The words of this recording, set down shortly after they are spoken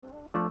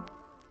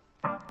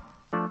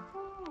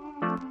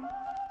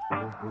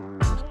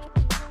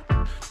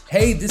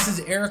Hey, this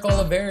is Eric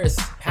Oliveris,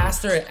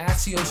 pastor at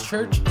Axios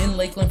Church in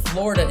Lakeland,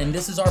 Florida, and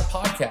this is our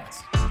podcast.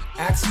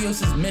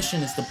 Axios'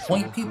 mission is to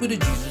point people to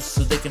Jesus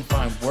so they can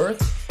find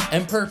worth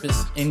and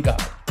purpose in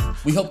God.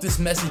 We hope this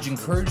message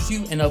encourages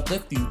you and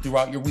uplifts you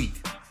throughout your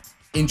week.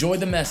 Enjoy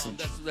the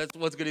message. That's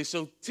what's good.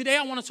 So today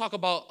I want to talk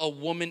about a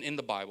woman in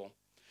the Bible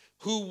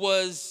who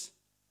was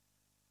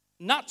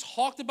not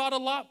talked about a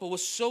lot, but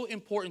was so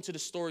important to the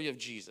story of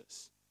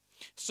Jesus.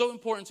 So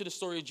important to the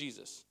story of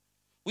Jesus.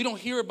 We don't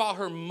hear about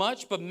her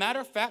much, but matter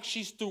of fact,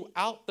 she's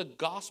throughout the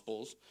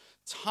Gospels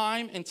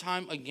time and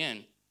time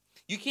again.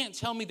 You can't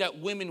tell me that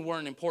women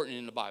weren't important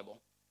in the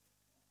Bible.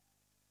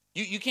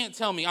 You can't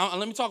tell me.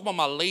 Let me talk about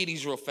my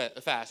ladies real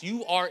fast.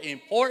 You are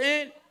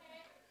important.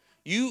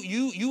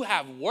 You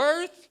have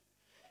worth.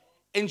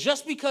 And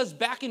just because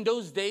back in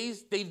those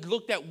days they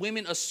looked at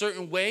women a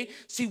certain way,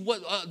 see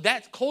what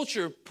that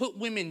culture put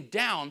women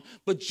down,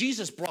 but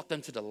Jesus brought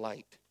them to the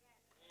light.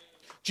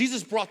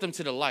 Jesus brought them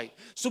to the light.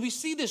 So we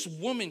see this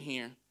woman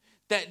here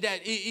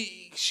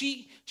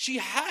she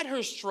had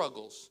her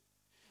struggles.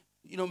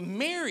 You know,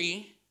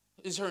 Mary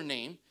is her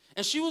name,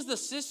 and she was the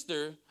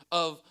sister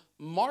of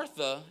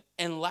Martha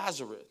and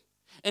Lazarus.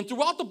 And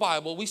throughout the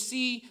Bible, we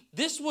see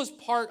this was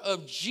part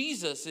of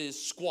Jesus's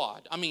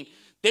squad. I mean,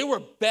 they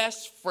were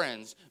best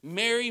friends.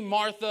 Mary,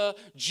 Martha,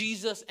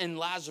 Jesus, and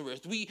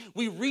Lazarus. We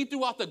read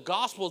throughout the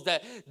Gospels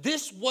that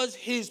this was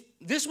his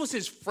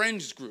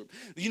friends group.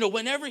 You know,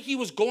 whenever he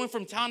was going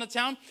from town to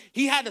town,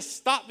 he had to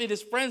stop at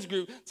his friends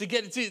group to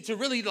get to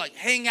really like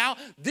hang out.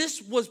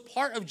 This was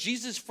part of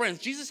Jesus' friends.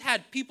 Jesus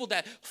had people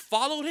that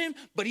followed him,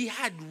 but he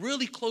had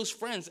really close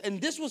friends.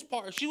 And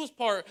she was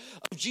part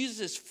of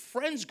Jesus'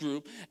 friends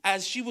group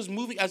as he was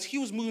moving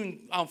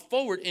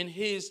forward in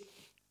his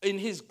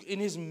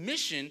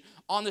mission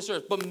on this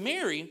earth. But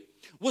Mary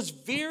was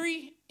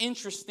very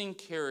interesting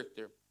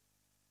character.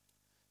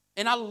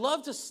 And I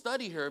love to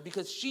study her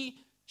because she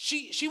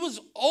was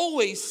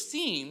always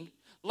seemed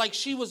like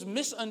she was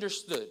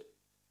misunderstood.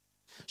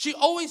 She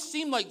always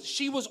seemed like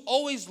she was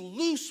always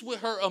loose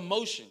with her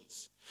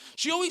emotions.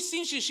 She always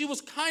seemed she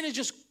was kind of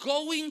just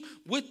going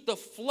with the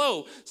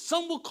flow.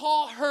 Some will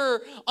call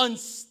her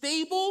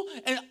unstable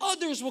and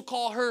others will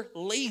call her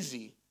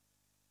lazy.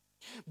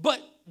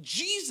 But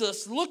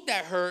Jesus looked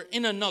at her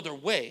in another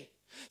way.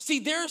 See,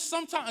 there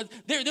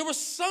was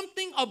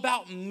something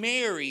about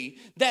Mary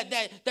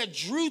that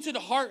drew to the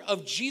heart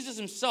of Jesus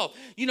himself.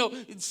 You know,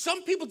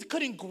 some people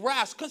couldn't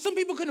grasp, because some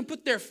people couldn't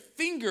put their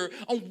finger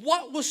on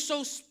what was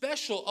so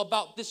special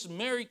about this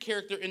Mary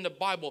character in the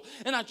Bible.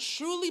 And I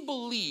truly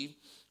believe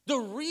the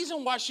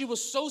reason why she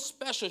was so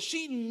special,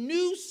 she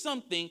knew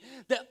something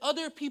that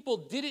other people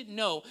didn't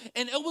know,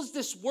 and it was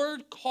this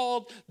word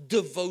called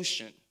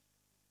devotion.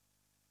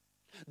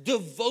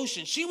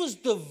 Devotion. She was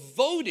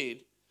devoted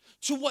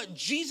to what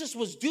Jesus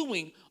was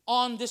doing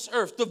on this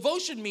earth.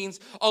 Devotion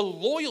means a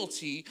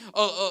loyalty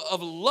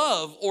of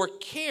love or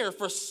care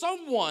for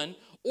someone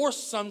or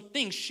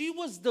something. She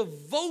was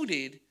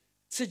devoted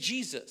to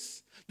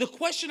Jesus. The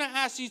question I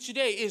ask you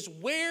today is,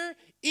 where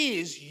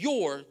is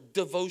your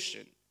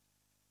devotion?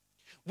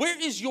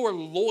 Where is your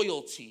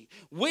loyalty?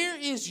 Where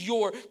is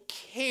your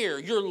care,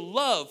 your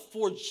love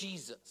for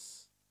Jesus?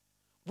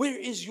 Where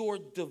is your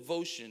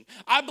devotion?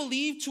 I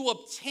believe to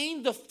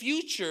obtain the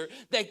future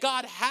that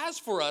God has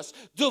for us,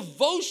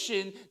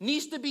 devotion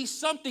needs to be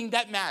something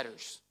that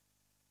matters.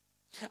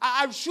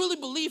 I truly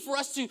believe for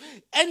us to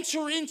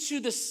enter into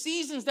the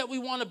seasons that we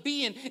want to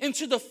be in,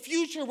 into the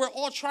future we're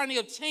all trying to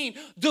obtain,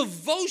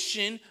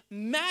 devotion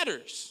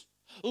matters.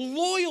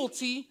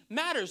 Loyalty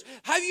matters.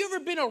 Have you ever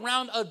been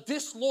around a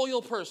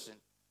disloyal person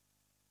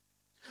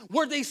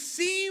where they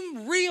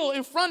seem real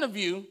in front of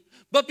you,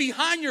 but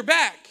behind your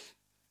back,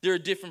 they're a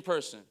different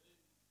person?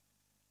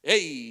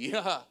 Hey,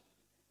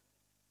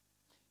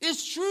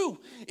 it's true.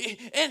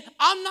 And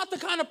I'm not the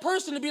kind of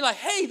person to be like,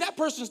 hey, that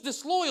person's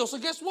disloyal, so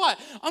guess what?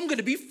 I'm going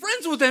to be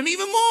friends with them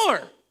even more.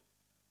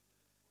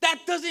 That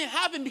doesn't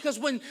happen, because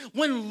when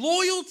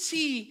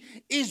loyalty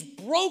is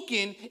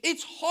broken,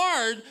 it's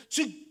hard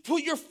to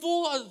put your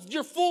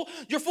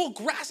full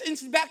grasp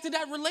back to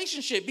that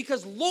relationship,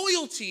 because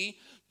loyalty,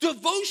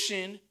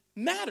 devotion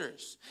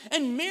matters.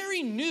 And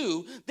Mary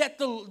knew that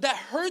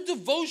her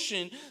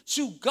devotion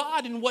to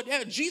God and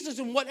Jesus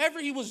and whatever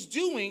he was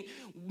doing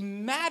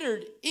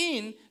mattered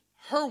in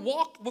her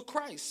walk with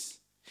Christ.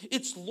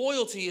 Its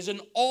loyalty is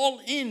an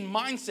all-in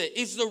mindset.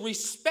 It's the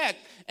respect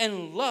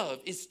and love.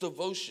 It's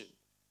devotion.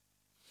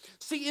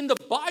 See, in the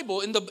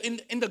Bible, in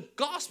the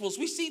Gospels,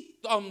 we see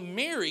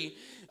Mary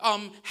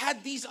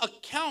had these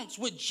accounts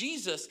with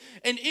Jesus,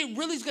 and it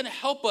really is going to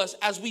help us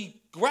as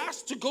we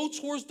grasp to go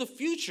towards the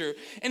future,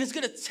 and it's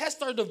going to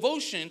test our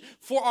devotion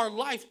for our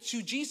life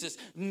to Jesus.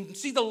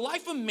 See, the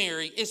life of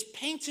Mary is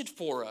painted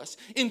for us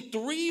in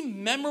 3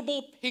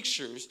 memorable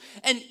pictures,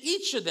 and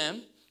each of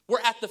them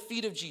were at the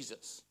feet of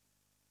Jesus.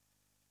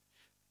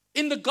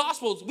 In the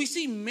Gospels, we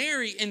see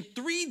Mary in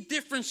 3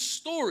 different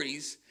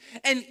stories,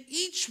 and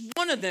each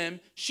one of them,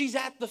 she's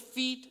at the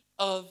feet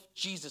of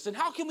Jesus. And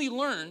how can we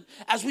learn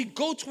as we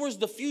go towards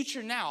the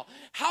future now?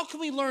 How can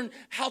we learn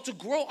how to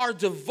grow our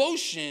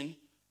devotion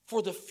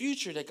for the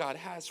future that God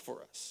has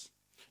for us?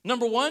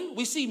 Number one,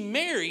 we see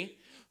Mary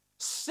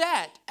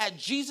sat at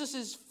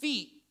Jesus'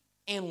 feet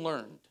and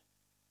learned.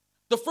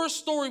 The first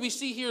story we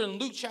see here in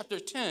Luke chapter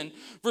 10,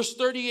 verse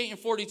 38 and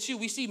 42,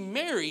 we see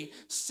Mary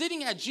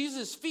sitting at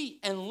Jesus' feet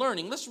and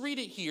learning. Let's read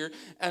it here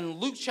in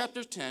Luke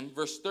chapter 10,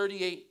 verse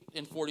 38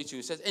 and 42.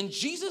 It says, and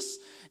Jesus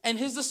and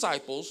his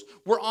disciples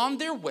were on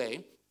their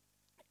way,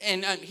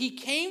 and he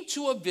came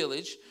to a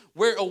village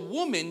where a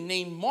woman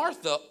named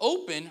Martha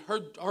opened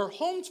her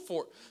home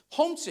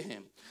to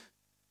him.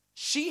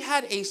 She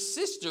had a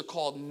sister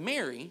called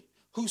Mary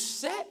who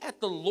sat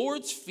at the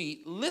Lord's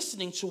feet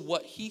listening to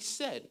what he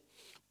said.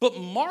 But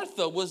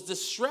Martha was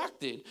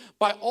distracted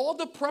by all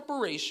the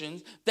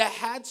preparations that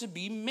had to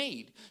be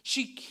made.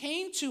 She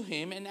came to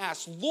him and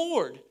asked,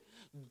 Lord,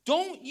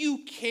 don't you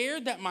care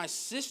that my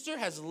sister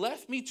has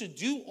left me to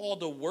do all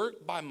the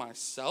work by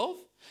myself?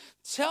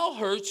 Tell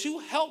her to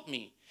help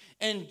me.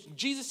 And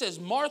Jesus says,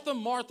 Martha,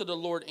 Martha, the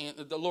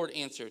Lord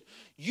answered,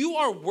 you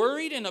are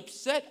worried and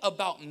upset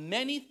about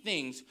many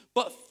things,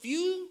 but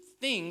few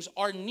things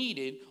are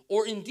needed,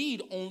 or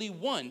indeed only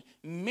one.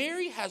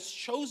 Mary has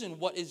chosen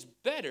what is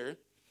better,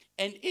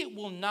 and it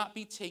will not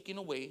be taken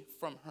away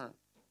from her.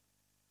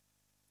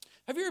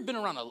 Have you ever been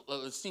around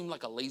it seemed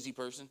like a lazy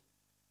person?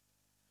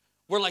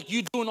 Where like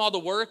you doing all the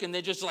work and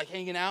they're just like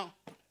hanging out?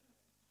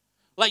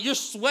 Like you're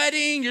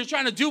sweating, you're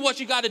trying to do what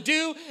you got to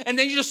do, and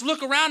then you just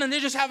look around and they're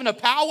just having a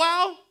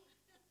powwow?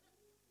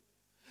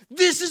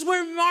 This is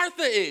where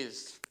Martha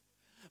is.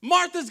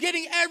 Martha's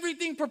getting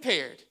everything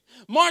prepared.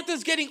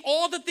 Martha's getting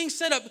all the things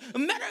set up.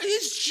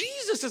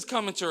 Jesus is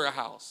coming to her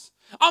house.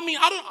 I mean,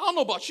 I don't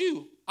know about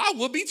you. I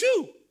would be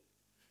too.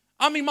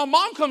 I mean, my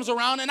mom comes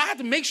around and I have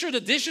to make sure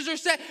the dishes are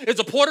set. It's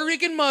a Puerto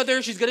Rican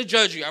mother. She's going to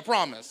judge you, I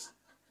promise.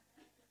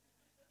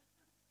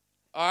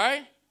 All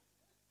right?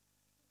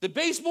 The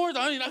baseboards,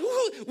 I mean,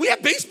 we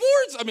have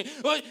baseboards? I mean,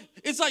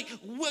 it's like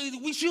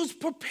she was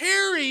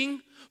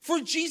preparing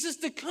for Jesus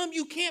to come.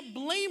 You can't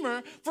blame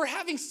her for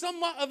having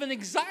somewhat of an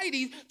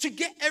anxiety to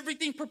get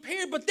everything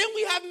prepared. But then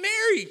we have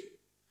Mary.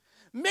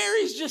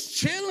 Mary's just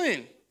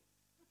chilling.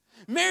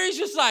 Mary's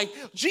just like,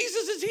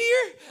 Jesus is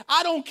here.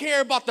 I don't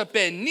care about the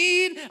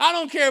pernil. I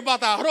don't care about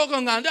the arroz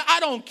con gandules. I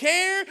don't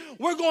care.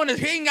 We're going to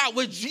hang out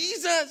with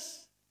Jesus.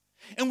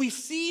 And we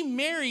see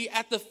Mary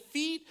at the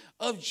feet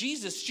of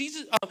Jesus.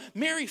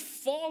 Mary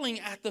falling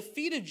at the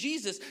feet of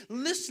Jesus,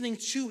 listening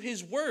to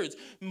his words.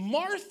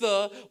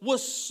 Martha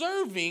was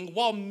serving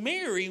while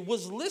Mary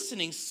was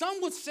listening.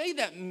 Some would say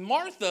that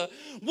Martha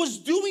was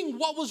doing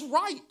what was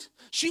right.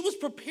 She was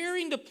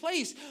preparing the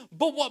place.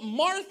 But what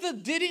Martha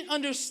didn't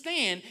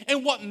understand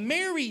and what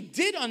Mary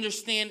did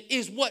understand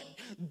is what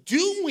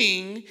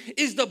doing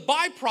is the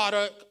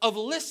byproduct of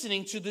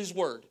listening to this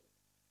word.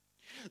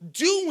 The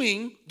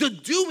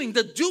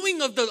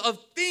doing of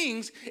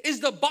things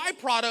is the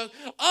byproduct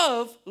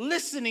of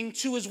listening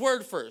to his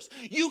word first.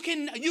 You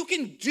can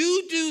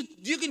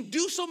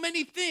do so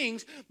many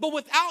things, but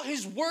without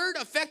his word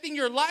affecting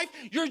your life,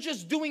 you're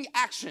just doing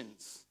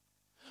actions.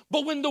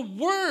 But when the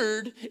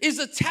word is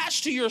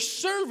attached to your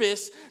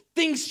service,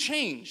 things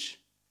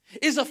change.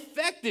 Is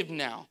effective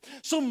now.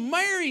 So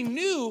Mary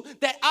knew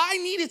that I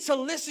needed to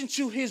listen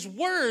to his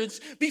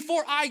words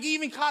before I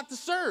even caught to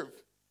serve.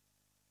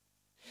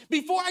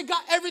 Before I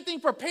got everything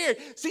prepared.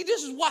 See,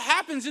 this is what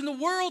happens in the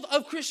world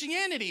of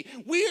Christianity.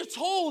 We are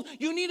told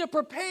you need to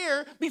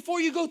prepare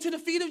before you go to the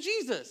feet of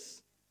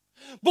Jesus.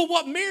 But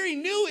what Mary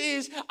knew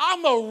is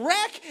I'm a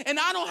wreck and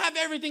I don't have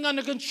everything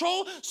under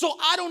control, so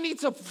I don't need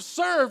to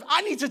serve.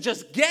 I need to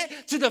just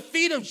get to the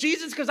feet of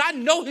Jesus because I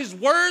know his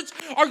words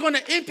are going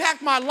to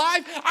impact my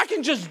life. I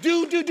can just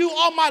do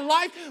all my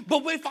life.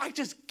 But if I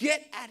just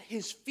get at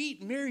his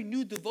feet, Mary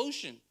knew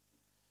devotion.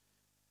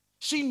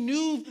 She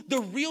knew the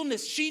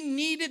realness. She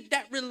needed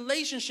that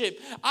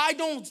relationship. I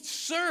don't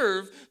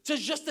serve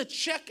just to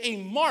check a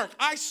mark.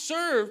 I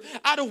serve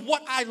out of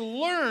what I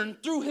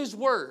learned through his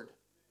word.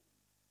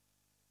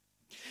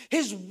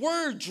 His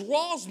word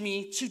draws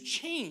me to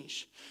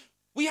change.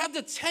 We have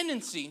the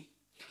tendency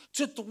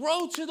to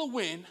throw to the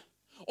wind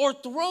or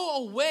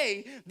throw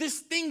away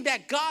this thing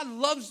that God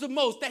loves the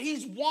most, that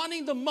he's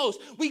wanting the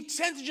most. We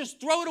tend to just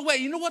throw it away.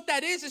 You know what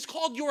that is? It's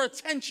called your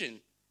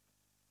attention.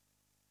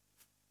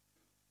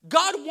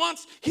 God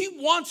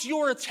wants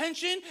your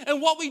attention,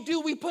 and what we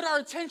do, we put our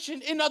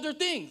attention in other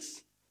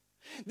things.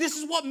 This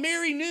is what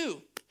Mary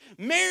knew.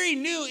 Mary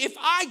knew if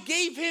I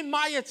gave him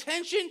my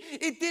attention,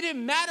 it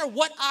didn't matter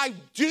what I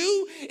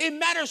do. It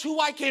matters who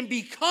I can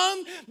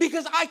become,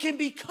 because I can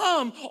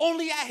become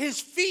only at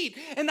his feet,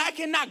 and I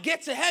cannot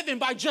get to heaven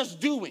by just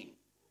doing.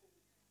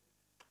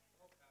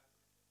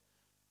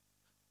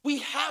 We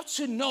have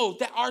to know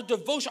that our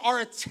devotion, our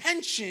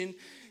attention,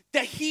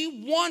 that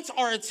he wants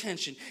our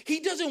attention. He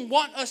doesn't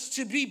want us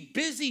to be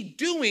busy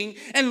doing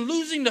and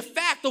losing the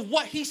fact of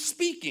what he's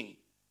speaking.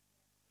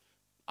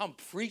 I'm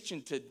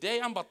preaching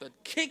today. I'm about to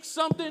kick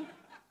something.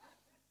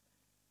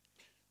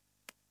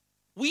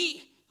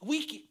 We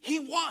we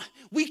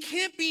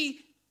can't be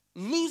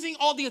losing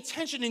all the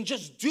attention and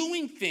just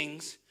doing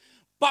things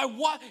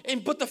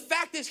but the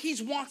fact is he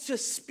wants to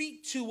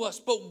speak to us.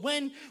 But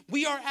when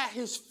we are at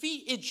his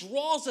feet, it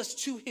draws us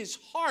to his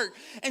heart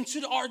and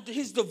to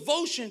his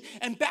devotion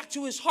and back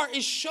to his heart.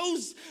 It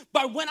shows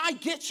by when I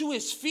get to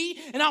his feet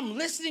and I'm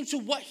listening to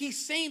what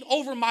he's saying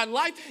over my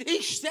life,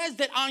 he says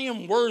that I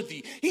am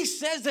worthy. He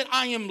says that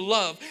I am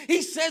loved.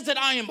 He says that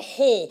I am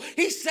whole.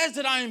 He says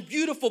that I am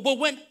beautiful. But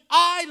when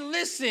I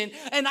listen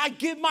and I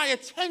give my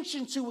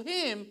attention to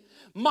him,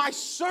 my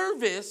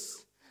service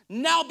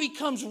now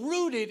becomes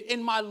rooted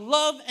in my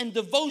love and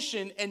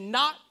devotion and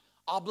not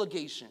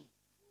obligation.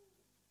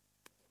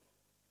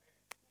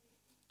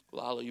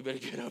 Lalo, you better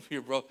get up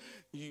here, bro.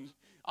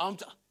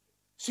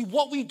 See,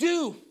 what we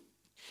do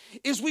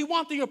is we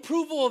want the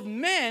approval of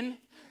men,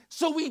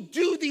 so we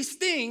do these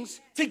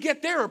things to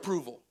get their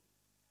approval.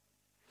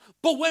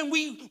 But when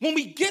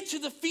we get to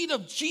the feet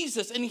of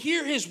Jesus and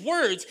hear his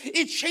words,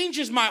 it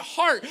changes my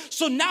heart.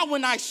 So now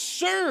when I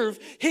serve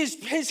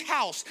his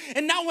house,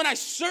 and now when I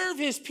serve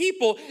his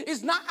people,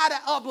 it's not out of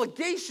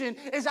obligation,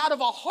 it's out of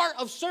a heart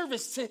of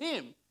service to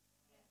him.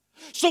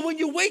 So when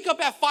you wake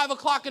up at 5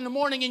 o'clock in the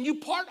morning and you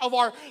part of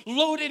our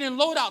load in and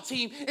load out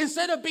team,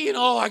 instead of being,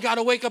 I got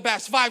to wake up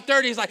at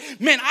 5:30, it's like,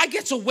 man, I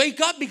get to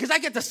wake up because I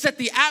get to set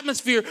the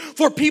atmosphere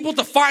for people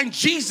to find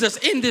Jesus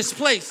in this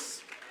place.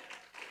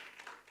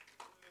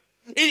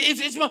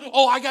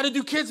 I got to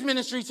do kids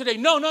ministry today.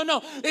 No.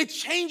 It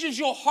changes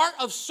your heart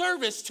of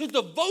service to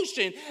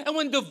devotion. And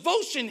when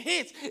devotion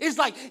hits, it's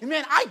like,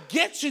 man, I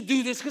get to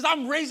do this because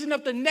I'm raising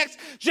up the next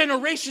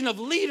generation of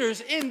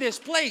leaders in this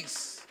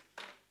place.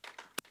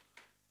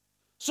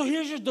 So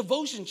here's your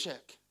devotion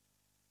check.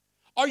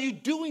 Are you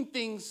doing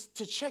things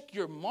to check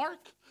your mark?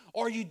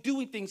 Or are you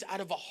doing things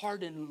out of a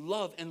heart and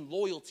love and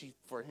loyalty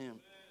for him?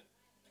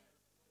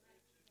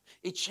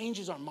 It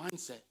changes our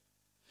mindset.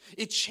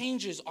 It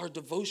changes our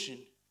devotion.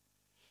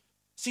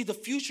 See, the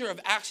future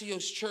of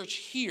Axios Church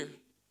here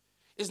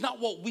is not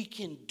what we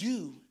can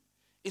do,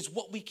 it's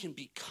what we can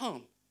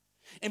become.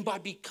 And by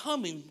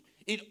becoming,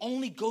 it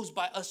only goes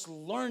by us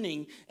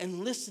learning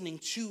and listening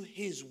to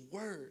his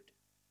word.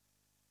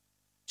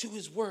 To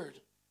his word.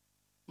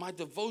 My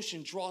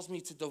devotion draws me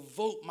to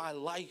devote my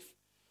life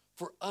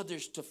for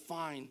others to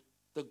find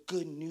the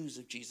good news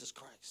of Jesus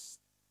Christ.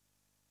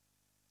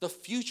 The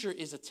future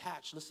is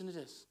attached. Listen to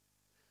this.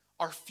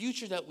 Our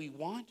future that we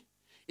want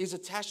is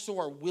attached to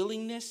our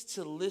willingness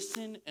to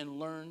listen and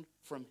learn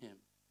from him.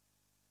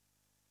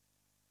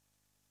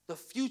 The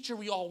future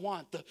we all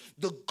want,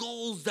 the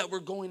goals that we're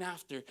going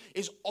after,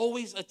 is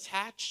always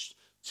attached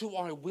to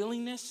our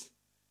willingness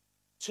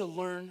to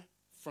learn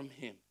from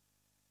him.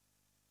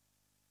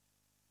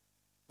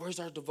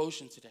 Where's our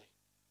devotion today?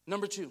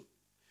 Number 2,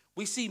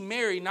 we see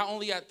Mary not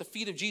only at the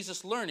feet of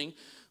Jesus learning.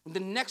 The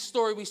next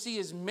story we see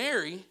is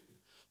Mary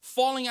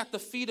falling at the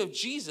feet of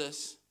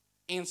Jesus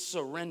and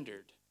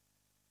surrendered.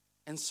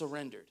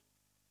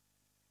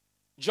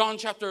 John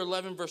chapter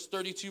 11, verse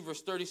 32,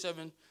 verse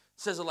 37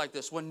 says it like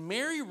this. When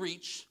Mary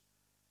reached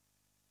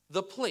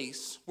the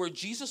place where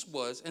Jesus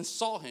was and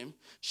saw him,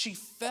 she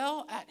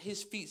fell at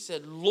his feet,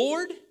 said,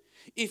 Lord,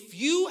 if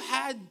you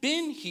had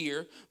been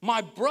here,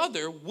 my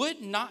brother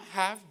would not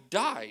have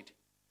died.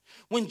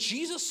 When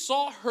Jesus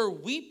saw her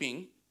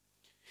weeping,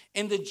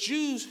 and the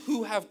Jews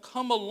who have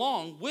come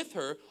along with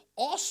her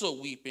also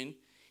weeping,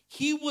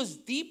 he was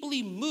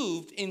deeply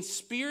moved in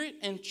spirit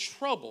and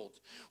troubled.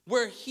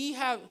 He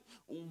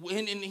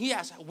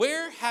asked,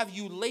 where have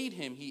you laid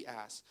him? He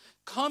asked.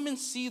 Come and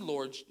see,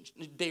 Lord,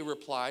 they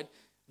replied.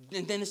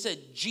 And then it said,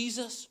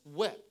 Jesus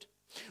wept.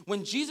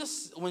 When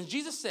Jesus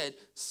said,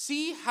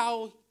 see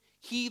how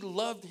he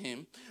loved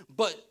him,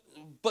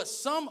 but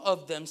some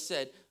of them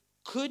said,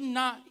 could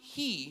not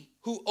he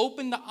who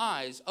opened the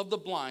eyes of the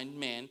blind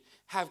man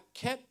have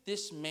kept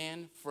this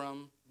man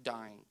from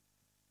dying?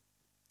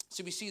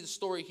 So we see the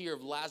story here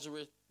of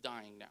Lazarus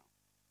dying now.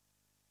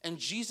 And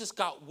Jesus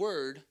got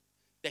word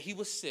that he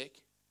was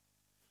sick,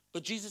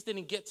 but Jesus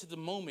didn't get to the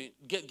moment,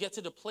 get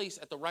to the place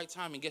at the right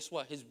time, and guess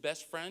what? His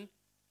best friend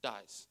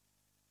dies.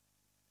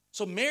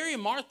 So Mary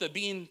and Martha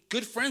being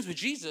good friends with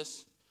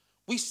Jesus,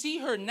 we see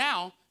her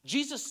now,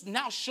 Jesus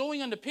now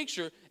showing on the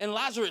picture, and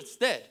Lazarus is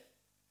dead.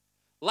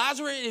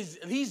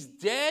 He's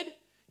dead.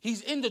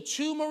 He's in the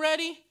tomb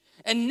already.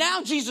 And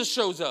now Jesus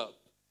shows up.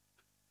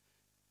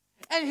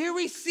 And here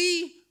we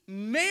see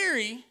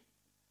Mary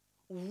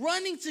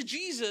running to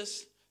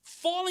Jesus,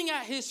 falling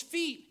at his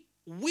feet,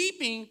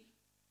 weeping,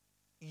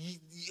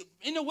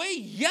 in a way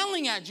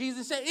yelling at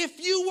Jesus, saying, if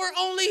you were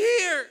only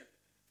here,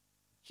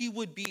 he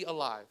would be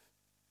alive.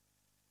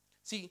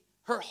 See,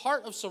 her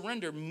heart of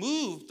surrender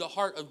moved the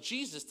heart of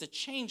Jesus to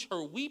change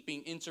her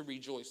weeping into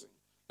rejoicing.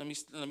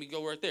 Let me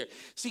go right there.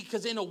 See,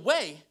 because in a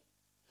way,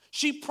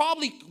 she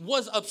probably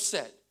was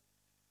upset.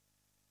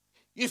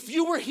 If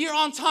you were here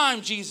on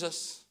time,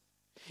 Jesus,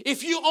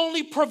 if you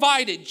only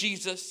provided,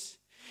 Jesus,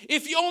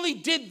 if you only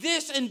did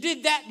this and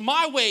did that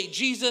my way,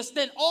 Jesus,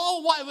 then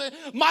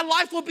my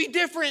life would be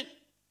different.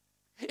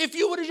 If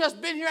you would have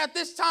just been here at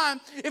this time,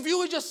 if you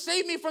would just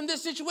save me from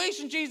this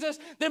situation, Jesus,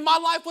 then my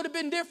life would have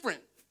been different.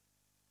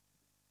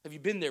 Have you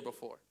been there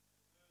before?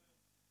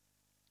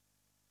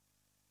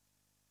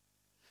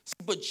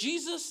 But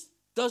Jesus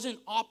doesn't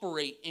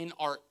operate in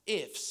our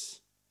ifs.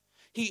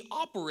 He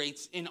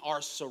operates in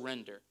our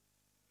surrender.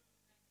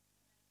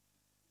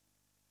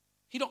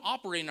 He don't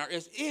operate in our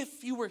ifs.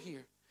 If you were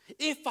here,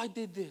 if I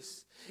did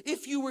this,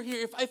 if you were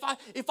here,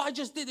 if I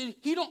just did it.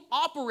 He don't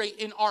operate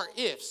in our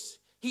ifs.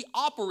 He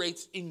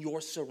operates in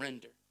your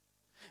surrender.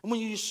 And when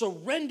you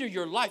surrender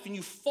your life and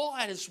you fall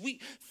at his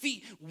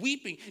feet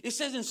weeping, it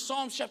says in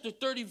Psalms chapter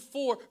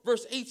 34,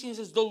 verse 18, it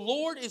says, the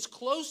Lord is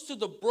close to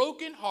the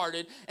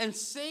brokenhearted and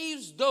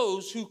saves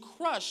those who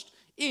crushed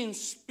in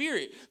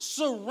spirit.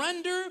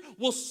 Surrender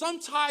will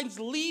sometimes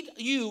lead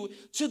you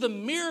to the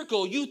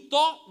miracle you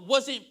thought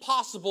wasn't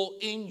possible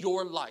in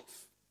your life.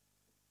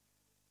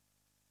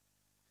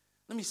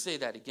 Let me say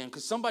that again,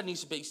 because somebody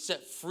needs to be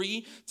set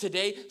free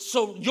today.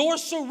 So your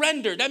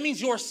surrender, that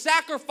means your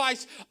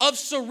sacrifice of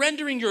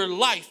surrendering your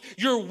life,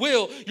 your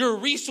will, your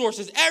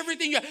resources,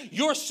 everything.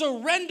 Your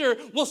surrender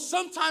will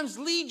sometimes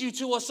lead you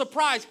to a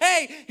surprise.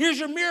 Hey, here's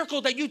your miracle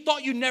that you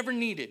thought you never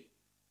needed.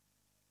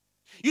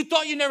 You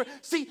thought you never.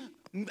 See,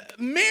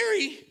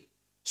 Mary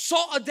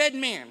saw a dead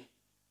man,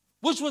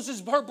 which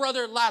was her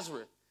brother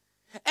Lazarus.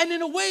 And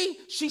in a way,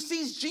 she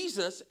sees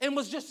Jesus and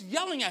was just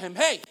yelling at him,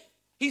 hey,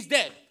 he's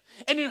dead.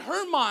 And in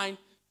her mind,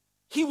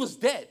 he was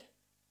dead.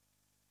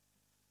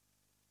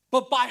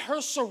 But by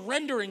her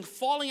surrendering,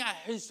 falling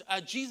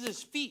at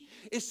Jesus' feet,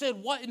 it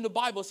said what in the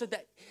Bible? It said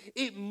that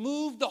it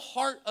moved the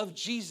heart of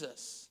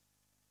Jesus.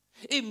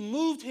 It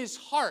moved his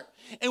heart.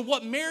 And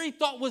what Mary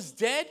thought was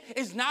dead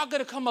is now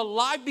going to come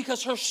alive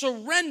because her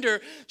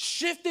surrender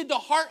shifted the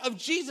heart of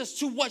Jesus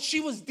to what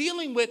she was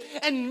dealing with.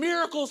 And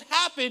miracles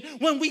happen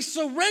when we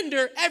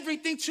surrender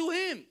everything to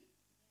him.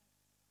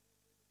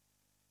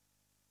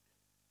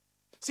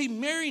 See,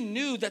 Mary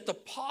knew that the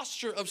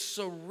posture of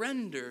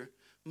surrender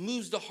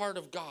moves the heart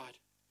of God.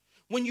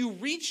 When you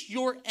reach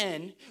your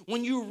end,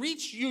 when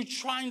you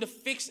trying to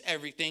fix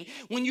everything,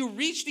 when you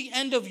reach the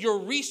end of your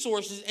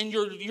resources and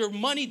your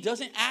money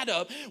doesn't add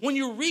up, when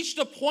you reach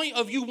the point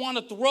of you want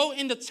to throw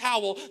in the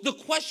towel, the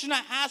question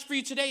I ask for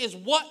you today is,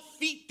 what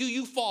feet do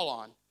you fall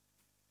on?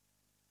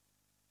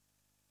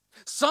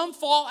 Some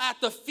fall at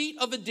the feet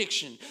of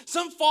addiction.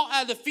 Some fall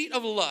at the feet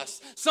of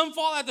lust. Some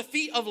fall at the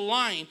feet of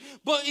lying.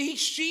 But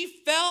she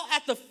fell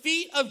at the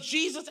feet of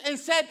Jesus and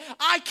said,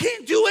 I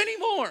can't do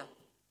anymore.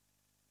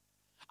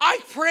 I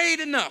prayed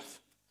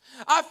enough.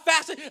 I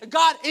fasted.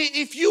 God,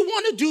 if you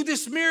want to do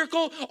this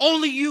miracle,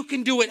 only you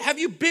can do it. Have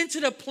you been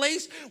to the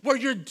place where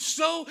you're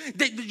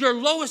your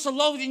lowest of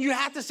lows and you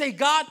have to say,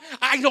 God,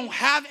 I don't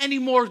have any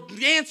more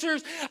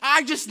answers.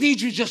 I just need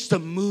you just to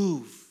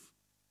move.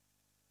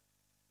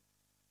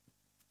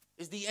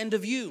 Is the end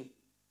of you.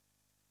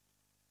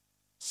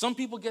 Some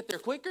people get there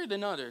quicker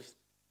than others.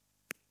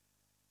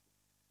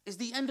 Is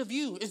the end of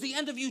you. Is the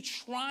end of you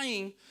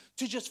trying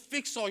to just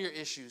fix all your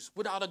issues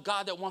without a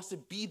God that wants to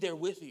be there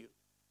with you.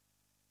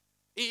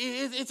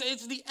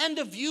 It's the end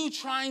of you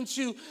trying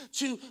to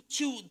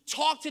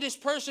talk to this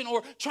person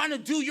or trying to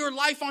do your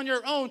life on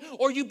your own,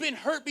 or you've been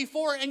hurt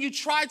before and you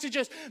try to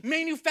just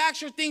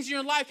manufacture things in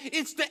your life.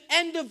 It's the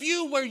end of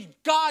you where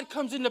God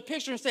comes in the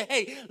picture and say,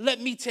 hey,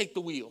 let me take the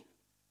wheel.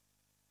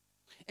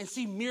 And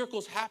see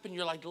miracles happen.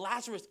 You're like,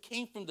 Lazarus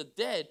came from the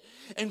dead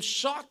and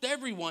shocked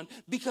everyone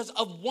because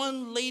of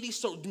one lady,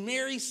 so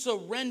Mary's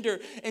surrender,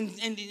 and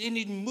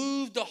it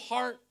moved the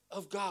heart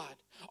of God.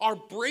 Our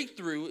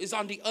breakthrough is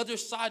on the other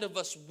side of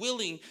us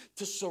willing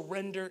to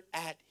surrender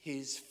at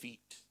his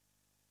feet.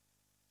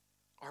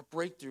 Our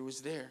breakthrough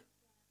is there.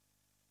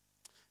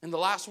 And the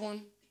last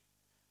one,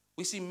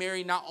 we see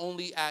Mary not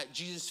only at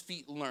Jesus'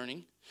 feet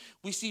learning.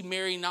 We see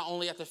Mary not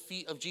only at the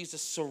feet of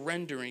Jesus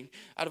surrendering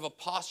out of a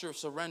posture of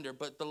surrender,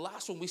 but the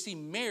last one, we see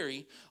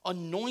Mary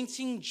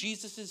anointing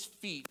Jesus'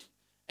 feet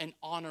and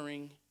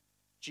honoring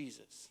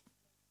Jesus.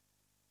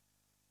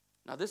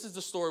 Now, this is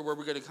the story where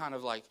we're going to kind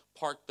of like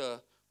park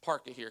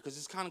it here, because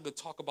it's kind of going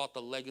to talk about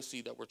the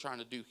legacy that we're trying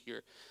to do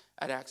here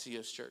at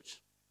Axios Church.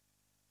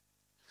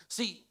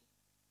 See,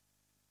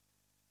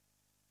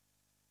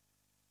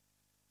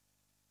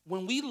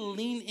 when we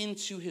lean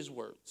into his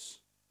words,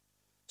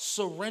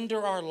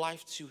 surrender our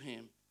life to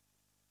him,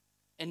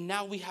 and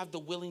now we have the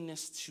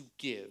willingness to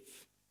give.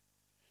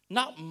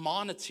 Not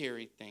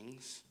monetary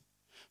things,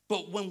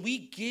 but when we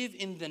give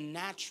in the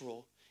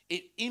natural,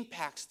 it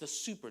impacts the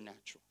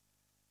supernatural.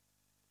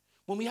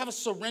 When we have a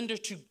surrender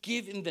to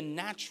give in the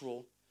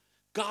natural,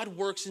 God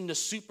works in the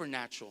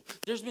supernatural.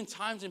 There's been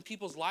times in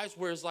people's lives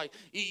where it's like,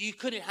 it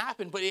couldn't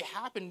happen, but it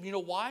happened. You know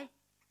why?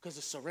 Because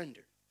of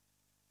surrender.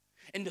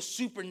 And the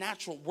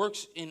supernatural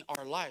works in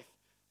our life.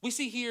 We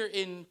see here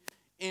in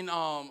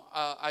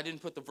I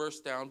didn't put the verse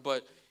down,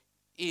 but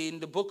in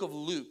the book of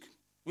Luke,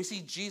 we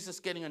see Jesus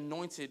getting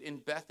anointed in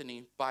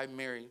Bethany by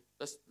Mary.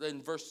 That's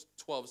in verse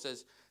 12. It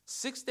says,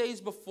 6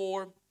 days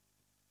before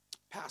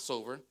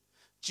Passover,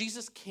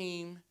 Jesus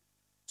came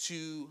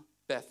to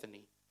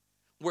Bethany,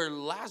 where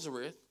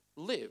Lazarus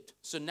lived.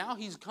 So now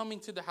he's coming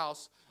to the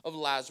house of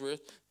Lazarus.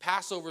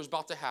 Passover is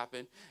about to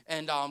happen.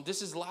 And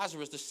this is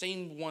Lazarus, the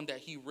same one that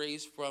he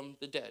raised from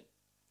the dead.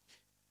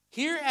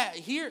 Here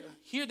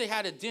they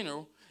had a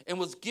dinner and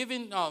was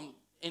given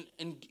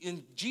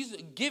in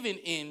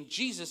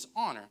Jesus'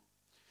 honor.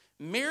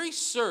 Mary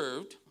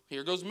served.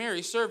 Here goes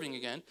Mary serving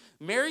again.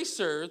 Mary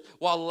served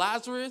while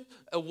Lazarus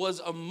was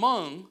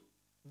among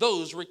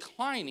those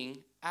reclining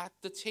at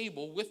the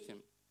table with him.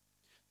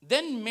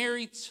 Then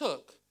Mary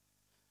took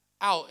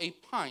out a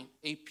pint,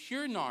 a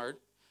pure nard,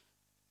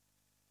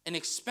 an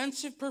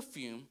expensive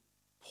perfume,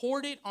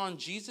 poured it on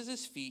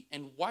Jesus' feet,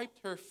 and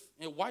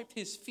wiped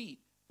his feet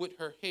with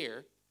her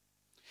hair.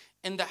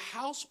 And the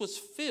house was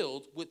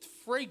filled with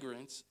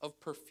fragrance of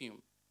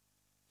perfume.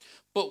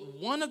 But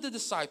one of the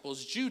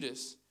disciples,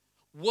 Judas,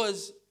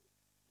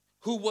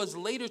 who was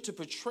later to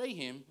betray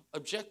him,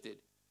 objected.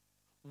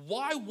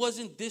 Why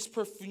wasn't this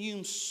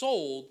perfume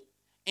sold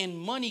and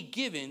money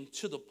given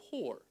to the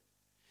poor?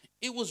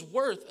 It was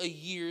worth a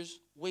year's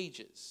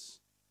wages.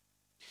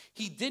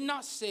 He did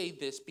not say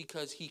this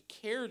because he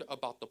cared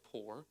about the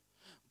poor,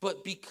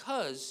 but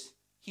because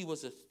he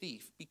was a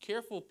thief. Be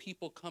careful of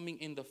people coming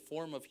in the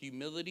form of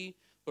humility,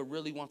 but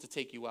really want to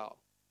take you out.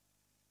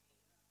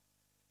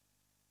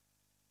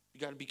 You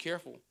got to be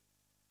careful.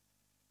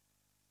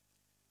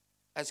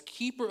 As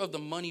keeper of the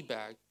money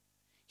bag,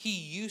 he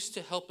used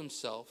to help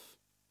himself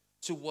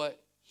to what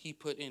he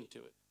put into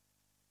it.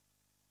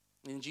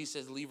 And Jesus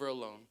says, leave her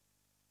alone.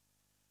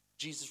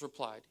 Jesus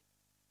replied,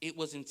 it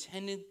was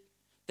intended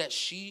that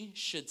she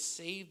should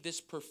save this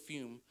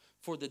perfume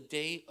for the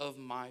day of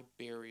my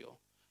burial.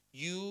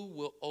 You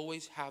will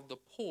always have the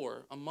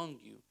poor among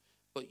you,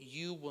 but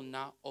you will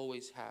not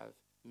always have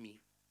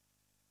me.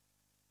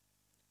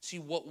 See,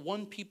 what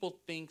one people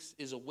thinks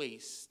is a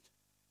waste,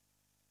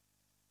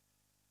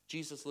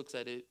 Jesus looks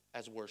at it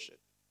as worship.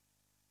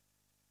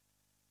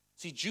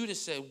 See,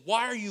 Judas said,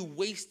 why are you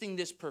wasting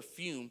this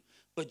perfume?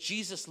 But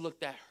Jesus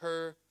looked at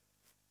her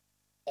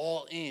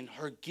all in,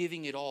 her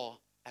giving it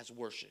all as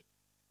worship.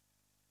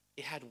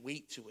 It had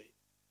weight to it.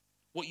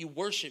 What you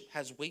worship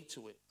has weight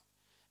to it.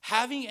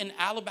 Having an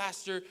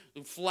alabaster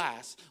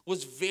flask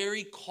was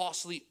very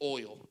costly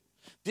oil.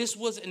 This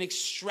was an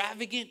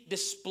extravagant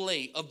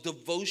display of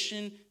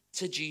devotion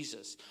to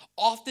Jesus.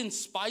 Often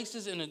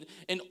spices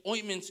and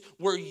ointments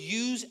were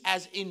used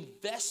as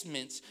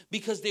investments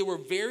because they were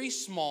very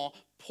small,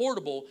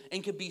 portable,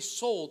 and could be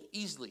sold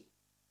easily.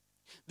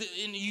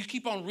 And you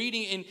keep on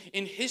reading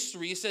in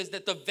history, it says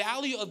that the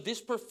value of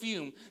this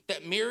perfume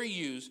that Mary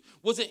used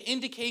was an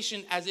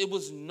indication, as it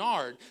was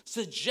nard,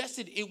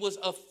 suggested it was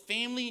a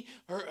family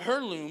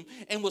heirloom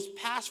and was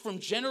passed from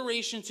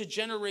generation to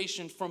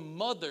generation, from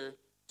mother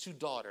to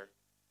daughter.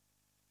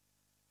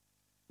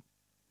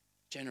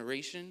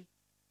 Generation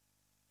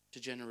to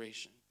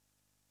generation.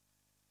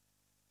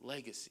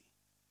 Legacy.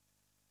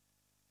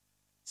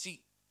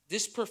 See,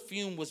 this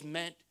perfume was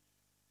meant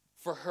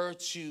for her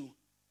to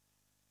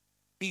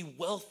be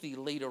wealthy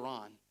later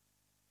on.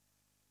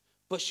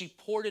 But she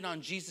poured it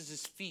on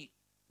Jesus' feet.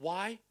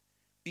 Why?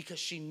 Because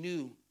she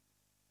knew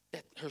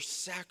that her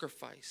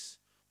sacrifice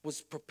was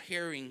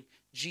preparing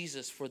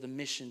Jesus for the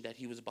mission that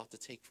he was about to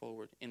take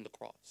forward in the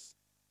cross.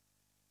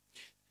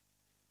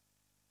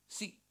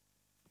 See,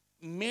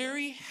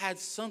 Mary had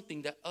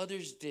something that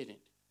others didn't.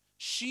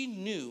 She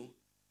knew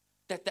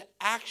that the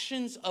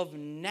actions of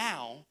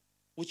now,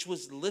 which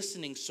was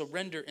listening,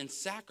 surrender, and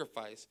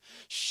sacrifice,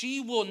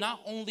 it will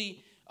not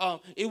only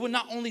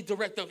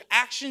direct the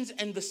actions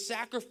and the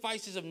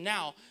sacrifices of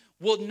now,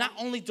 will not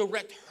only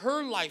direct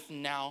her life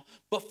now,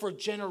 but for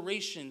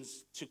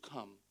generations to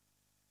come.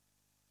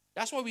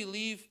 That's why we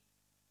leave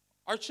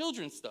our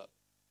children stuff.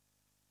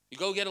 You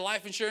go get a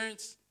life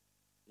insurance,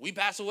 we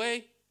pass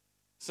away,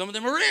 some of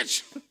them are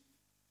rich.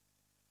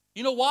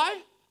 You know why?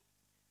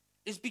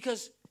 It's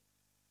because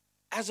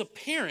as a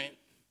parent,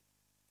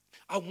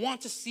 I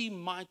want to see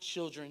my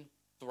children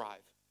thrive.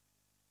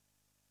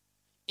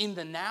 In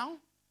the now,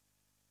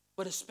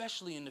 but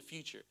especially in the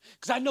future.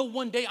 Because I know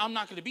one day I'm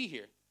not going to be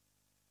here.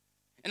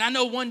 And I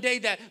know one day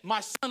that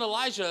my son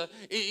Elijah,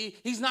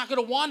 he's not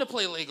going to want to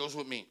play Legos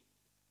with me.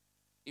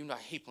 Even though I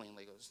hate playing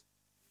Legos.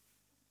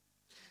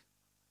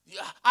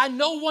 I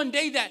know one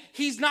day that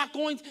he's not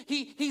going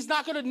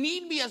to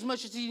need me as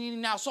much as he needs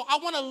now. So I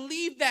want to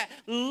leave that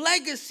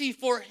legacy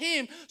for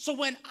him. So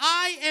when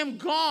I am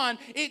gone,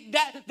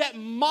 that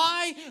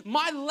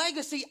my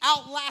legacy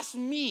outlasts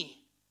me.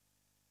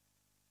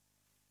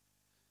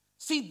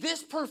 See,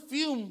 this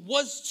perfume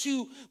was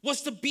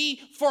to be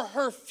for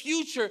her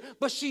future,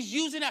 but she's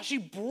using that. She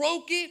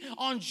broke it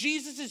on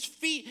Jesus'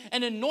 feet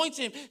and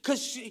anointed him,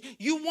 because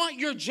you want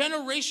your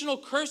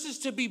generational curses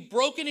to be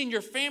broken in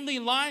your family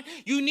line.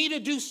 You need to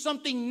do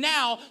something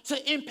now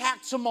to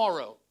impact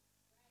tomorrow.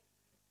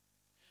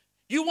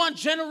 You want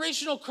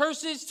generational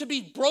curses to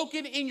be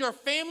broken in your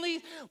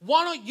family?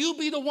 Why don't you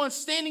be the one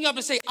standing up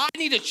and say, I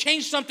need to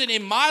change something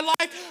in my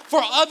life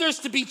for others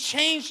to be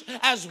changed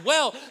as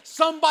well.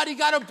 Somebody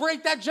got to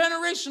break that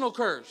generational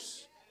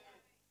curse.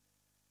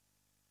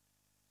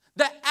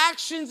 The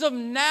actions of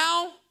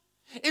now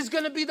is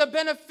going to be the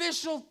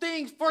beneficial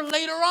thing for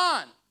later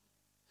on.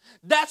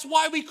 That's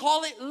why we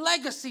call it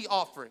legacy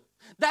offering.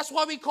 That's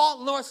why we call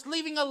it, Lord,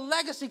 leaving a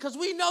legacy, because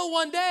we know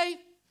one day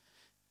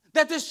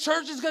that this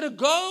church is going to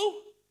go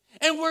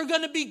and we're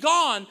going to be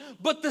gone.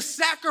 But the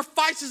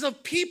sacrifices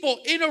of people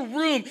in a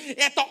room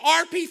at the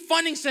RP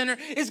Funding Center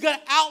is going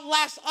to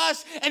outlast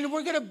us, and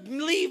we're going to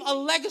leave a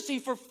legacy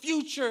for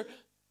future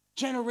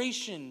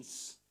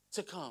generations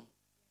to come.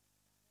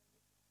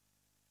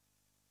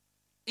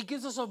 It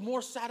gives us a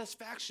more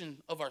satisfaction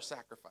of our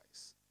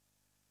sacrifice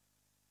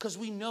because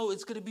we know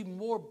it's going to be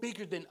more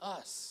bigger than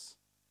us.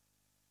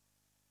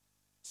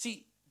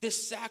 See,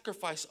 this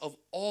sacrifice of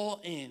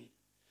all in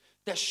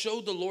that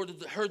showed the Lord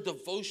her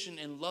devotion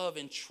and love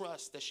and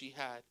trust that she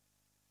had.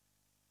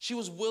 She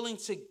was willing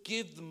to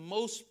give the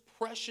most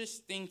precious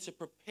thing to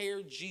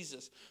prepare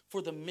Jesus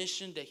for the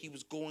mission that he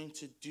was going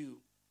to do.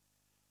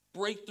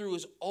 Breakthrough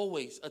is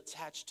always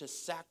attached to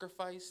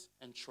sacrifice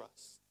and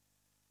trust.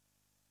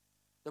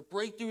 The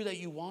breakthrough that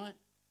you want,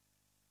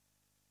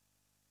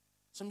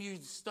 some of you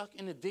stuck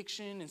in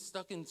addiction and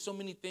stuck in so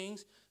many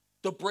things,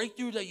 the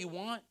breakthrough that you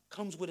want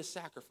comes with a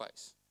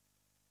sacrifice.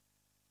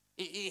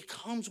 It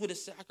comes with a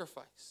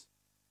sacrifice.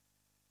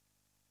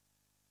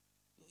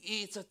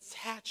 It's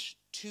attached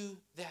to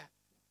that.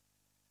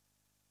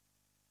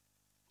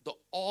 The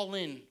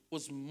all-in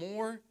was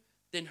more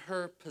than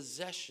her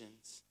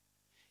possessions.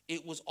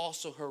 It was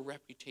also her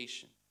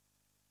reputation.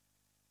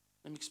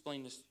 Let me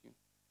explain this to you.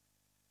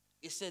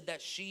 It said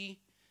that she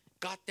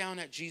got down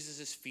at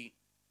Jesus' feet,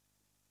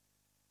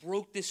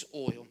 broke this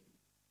oil,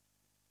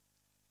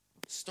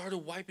 started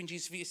wiping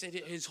Jesus' feet. It said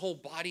his whole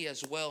body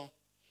as well.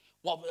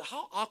 Well,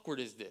 how awkward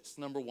is this,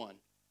 number one?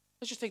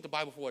 Let's just take the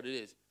Bible for what it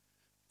is.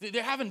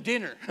 They're having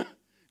dinner.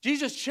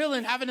 Jesus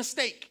chilling, having a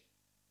steak.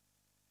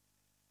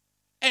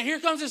 And here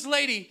comes this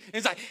lady, and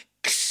it's like,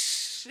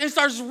 and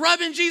starts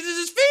rubbing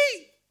Jesus'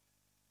 feet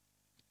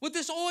with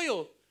this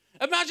oil.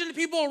 Imagine the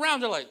people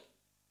around, they're like,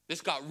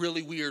 this got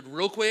really weird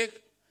real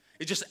quick.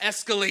 It just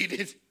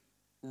escalated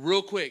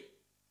real quick.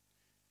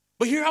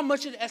 But hear how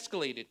much it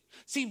escalated.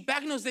 See,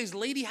 back in those days,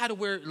 ladies had to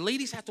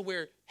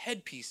wear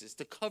headpieces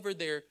to cover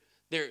their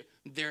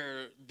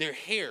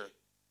hair.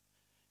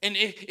 And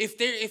if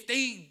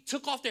they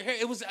took off their hair,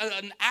 it was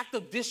an act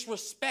of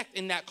disrespect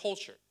in that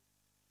culture.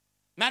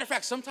 Matter of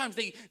fact, sometimes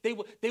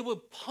they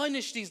would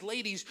punish these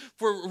ladies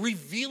for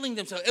revealing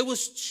themselves. It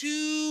was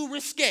too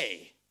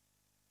risque.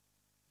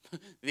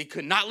 They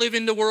could not live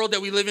in the world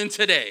that we live in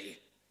today.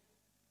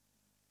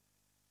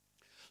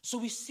 So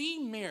we see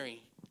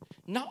Mary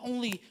not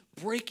only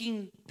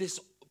breaking this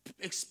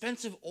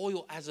expensive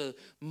oil as a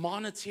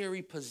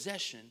monetary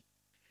possession,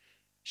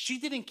 she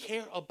didn't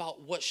care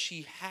about what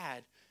she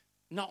had,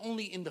 not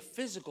only in the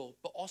physical,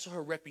 but also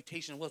her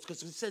reputation was.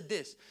 Because it said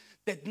this,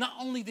 that not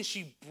only did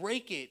she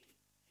break it,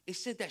 it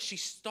said that she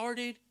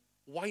started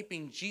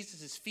wiping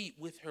Jesus' feet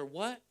with her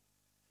what?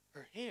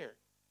 Her hair.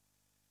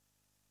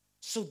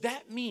 So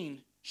that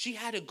means she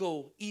had to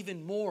go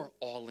even more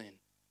all in.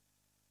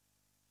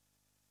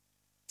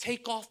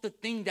 Take off the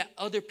thing that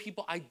other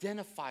people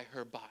identify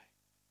her by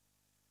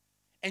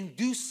and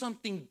do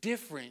something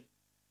different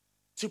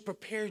to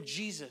prepare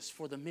Jesus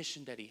for the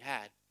mission that he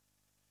had.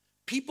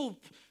 People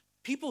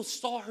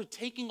saw her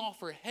taking off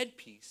her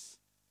headpiece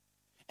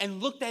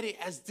and looked at it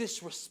as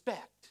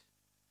disrespect.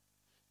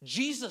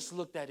 Jesus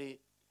looked at it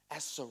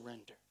as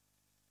surrender.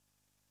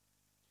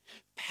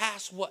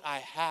 Past what I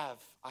have,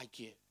 I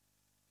give,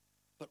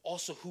 but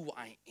also who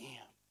I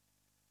am.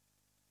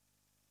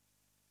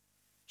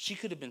 She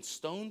could have been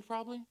stoned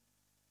probably.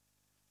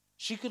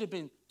 She could have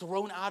been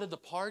thrown out of the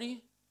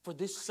party for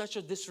such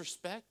a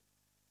disrespect.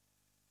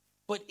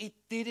 But it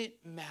didn't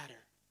matter.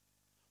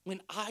 When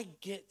I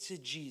get to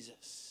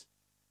Jesus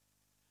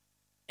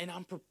and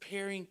I'm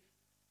preparing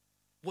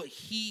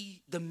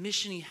the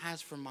mission he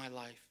has for my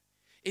life,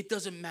 it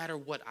doesn't matter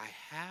what I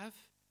have.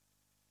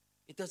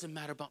 It doesn't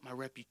matter about my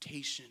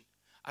reputation.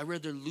 I'd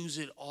rather lose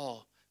it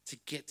all to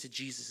get to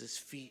Jesus'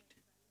 feet.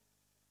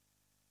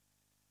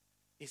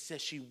 It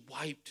says she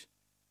wiped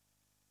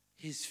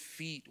his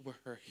feet with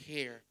her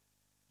hair.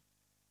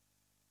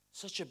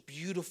 Such a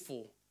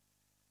beautiful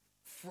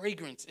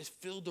fragrance. It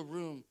filled the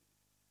room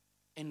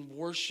and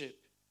worship.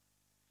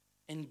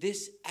 And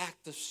this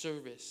act of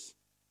service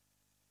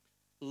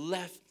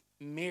left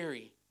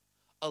Mary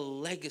a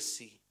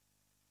legacy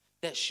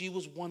that she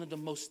was one of the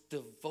most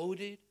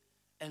devoted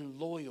and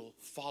loyal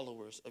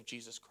followers of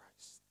Jesus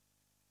Christ.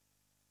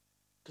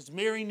 Because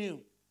Mary knew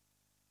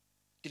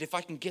that if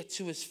I can get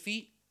to his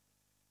feet,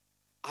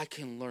 I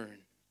can learn.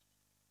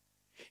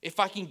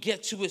 If I can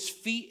get to his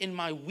feet in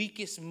my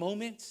weakest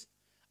moments,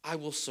 I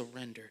will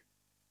surrender.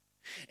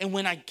 And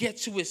when I get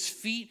to his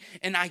feet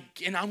and I'm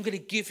going to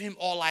give him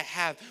all I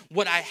have,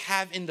 what I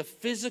have in the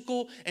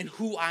physical and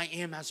who I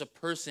am as a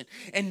person.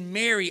 And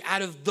Mary,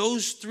 out of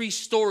those three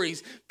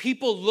stories,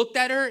 people looked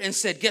at her and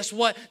said, guess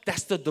what?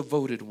 That's the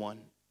devoted one.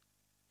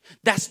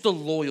 That's the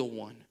loyal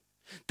one.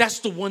 That's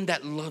the one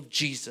that loved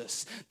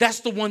Jesus.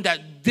 That's the one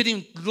that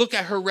didn't look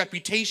at her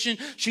reputation.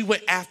 She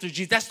went after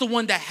Jesus. That's the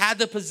one that had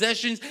the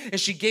possessions and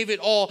she gave it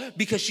all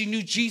because she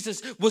knew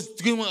Jesus was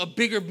doing a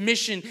bigger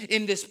mission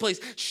in this place.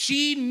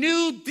 She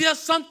knew there's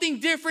something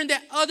different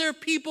that other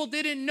people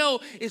didn't know.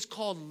 It's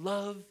called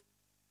love,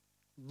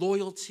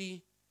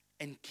 loyalty,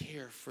 and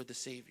care for the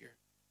Savior.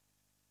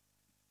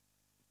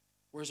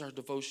 Where's our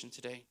devotion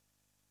today?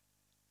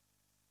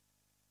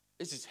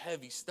 This is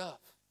heavy stuff.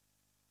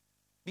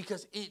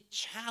 Because it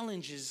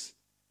challenges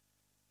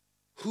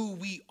who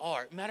we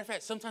are. Matter of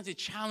fact, sometimes it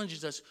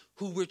challenges us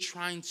who we're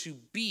trying to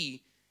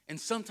be. And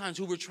sometimes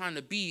who we're trying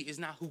to be is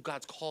not who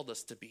God's called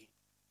us to be.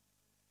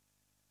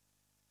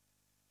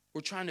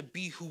 We're trying to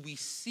be who we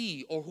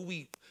see or who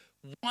we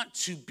want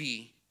to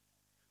be.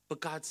 But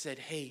God said,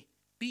 hey,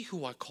 be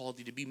who I called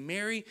you to be.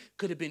 Mary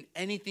could have been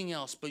anything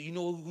else. But you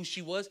know who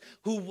she was?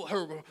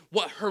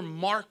 What her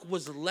mark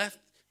was left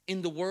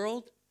in the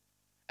world?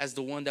 As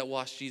the one that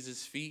washed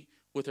Jesus' feet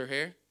with her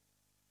hair,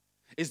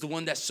 is the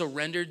one that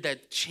surrendered,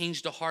 that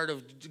changed the heart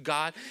of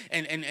God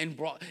and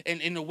brought, and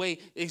in a way,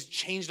 it's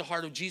changed the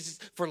heart of Jesus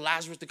for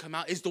Lazarus to come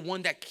out, is the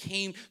one that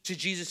came to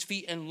Jesus'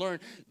 feet and learned.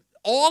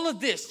 All of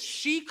this,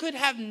 she could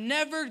have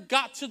never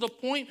got to the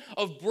point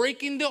of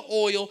breaking the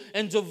oil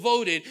and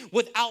devoted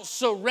without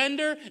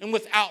surrender and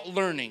without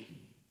learning.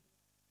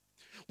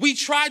 We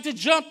tried to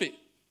jump it.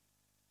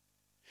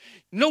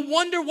 No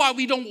wonder why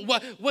we don't,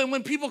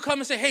 when people come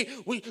and say, hey,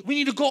 we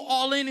need to go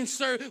all in and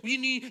serve. You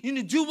need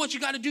to do what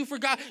you got to do for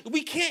God.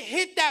 We can't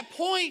hit that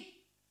point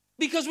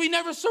because we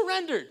never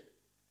surrendered.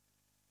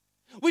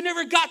 We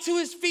never got to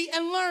his feet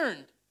and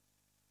learned.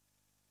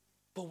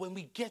 But when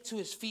we get to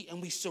his feet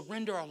and we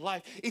surrender our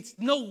life, it's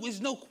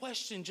no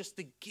question just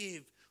to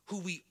give who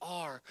we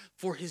are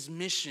for his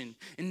mission.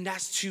 And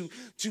that's to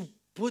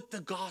put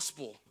the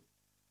gospel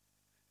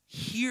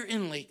here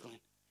in Lakeland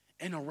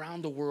and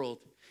around the world.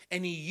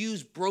 And he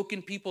used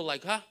broken people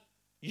like,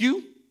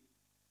 you.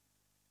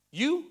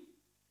 He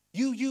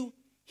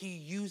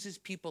uses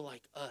people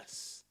like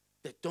us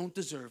that don't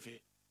deserve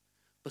it,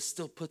 but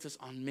still puts us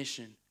on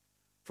mission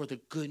for the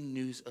good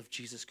news of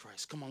Jesus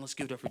Christ. Come on, let's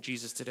give it up for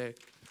Jesus today.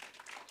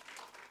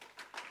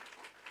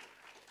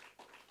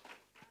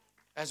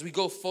 As we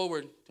go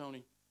forward,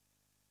 Tony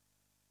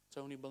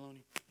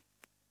Baloney.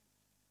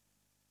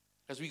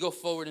 As we go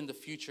forward in the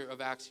future of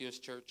Axios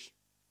Church,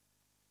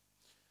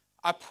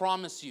 I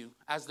promise you,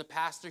 as the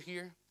pastor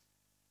here,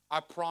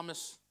 I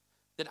promise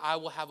that I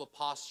will have a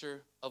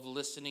posture of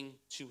listening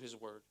to his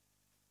word.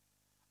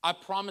 I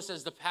promise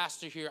as the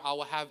pastor here, I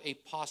will have a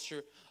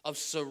posture of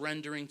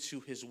surrendering to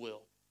his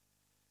will.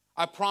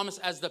 I promise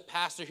as the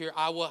pastor here,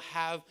 I will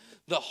have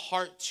the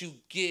heart to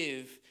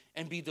give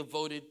and be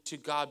devoted to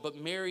God. But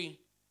Mary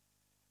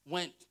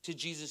went to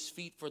Jesus'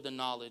 feet for the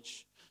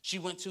knowledge. She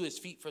went to his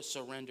feet for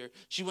surrender.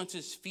 She went to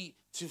his feet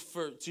to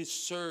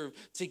serve,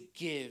 to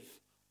give.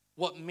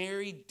 What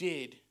Mary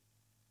did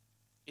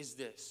is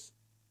this.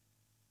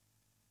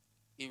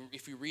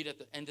 If you read at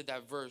the end of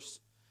that verse,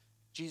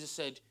 Jesus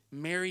said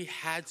Mary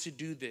had to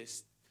do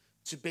this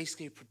to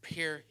basically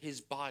prepare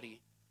his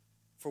body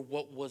for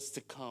what was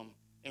to come.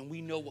 And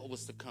we know what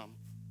was to come.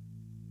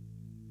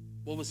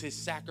 What was his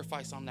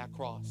sacrifice on that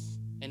cross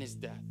and his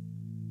death.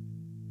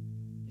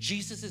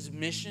 Jesus'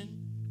 mission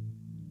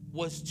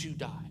was to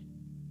die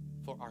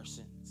for our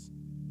sins.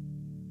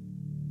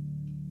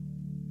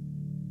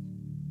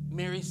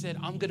 Mary said,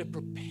 I'm going to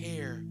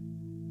prepare,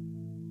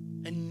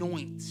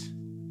 anoint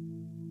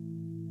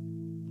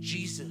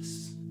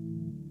Jesus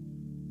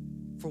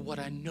for what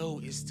I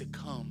know is to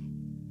come,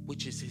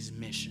 which is his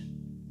mission.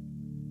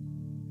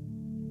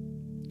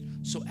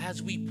 So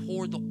as we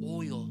pour the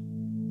oil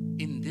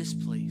in this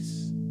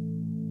place,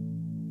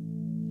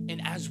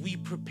 and as we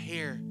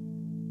prepare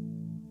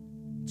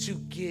to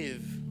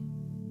give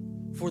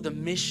for the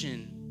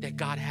mission that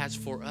God has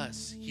for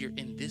us here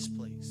in this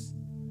place,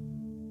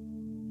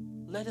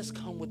 let us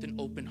come with an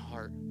open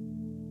heart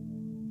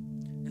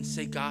and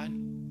say, God,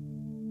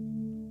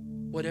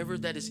 whatever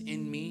that is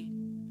in me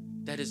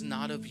that is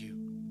not of you,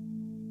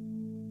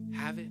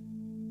 have it.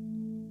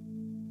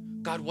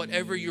 God,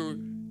 whatever you're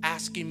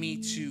asking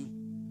me to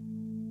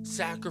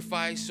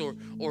sacrifice or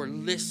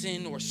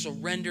listen or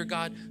surrender,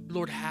 God,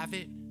 Lord, have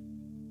it.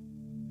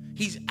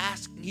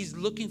 He's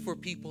looking for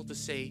people to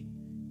say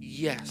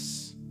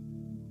yes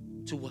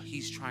to what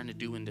he's trying to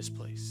do in this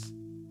place.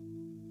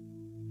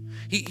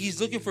 He's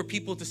looking for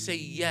people to say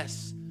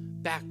yes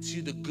back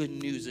to the good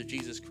news of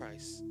Jesus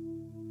Christ.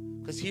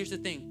 Because here's the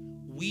thing.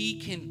 We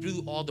can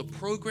do all the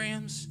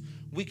programs.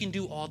 We can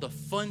do all the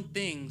fun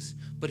things.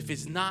 But if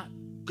it's not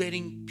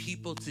getting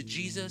people to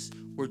Jesus,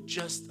 we're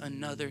just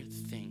another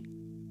thing.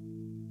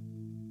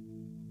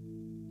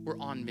 We're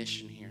on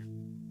mission here.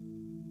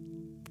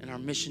 And our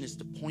mission is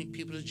to point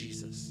people to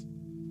Jesus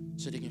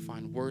so they can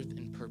find worth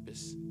and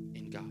purpose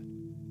in God.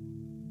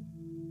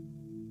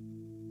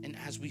 And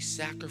as we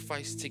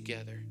sacrifice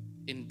together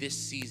in this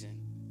season,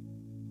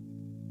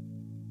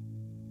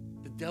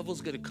 the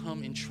devil's going to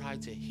come and try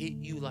to hit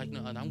you like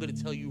no other. I'm going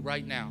to tell you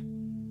right now,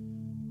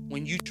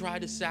 when you try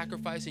to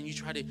sacrifice and you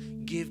try to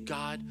give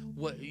God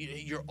what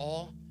your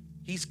all,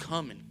 he's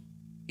coming.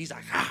 He's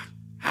like, ha,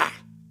 ha.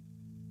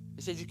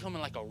 It says he's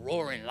coming like a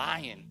roaring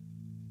lion.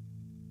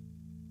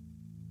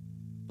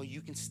 But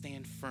you can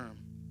stand firm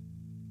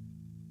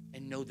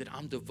and know that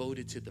I'm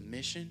devoted to the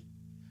mission.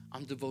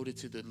 I'm devoted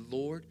to the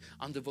Lord.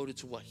 I'm devoted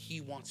to what he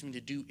wants me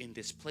to do in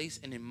this place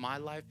and in my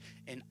life.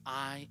 And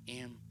I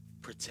am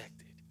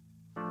protected.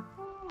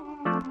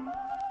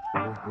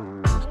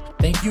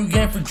 Thank you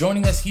again for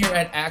joining us here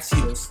at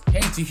Axios. Hey,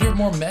 to hear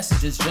more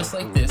messages just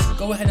like this,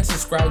 go ahead and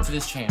subscribe to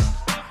this channel.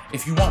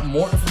 If you want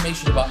more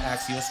information about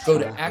Axios, go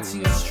to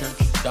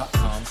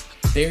axioschurch.com.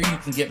 There you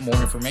can get more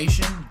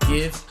information,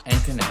 give,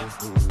 and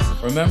connect.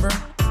 Remember,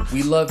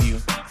 we love you,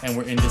 and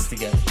we're in this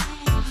together.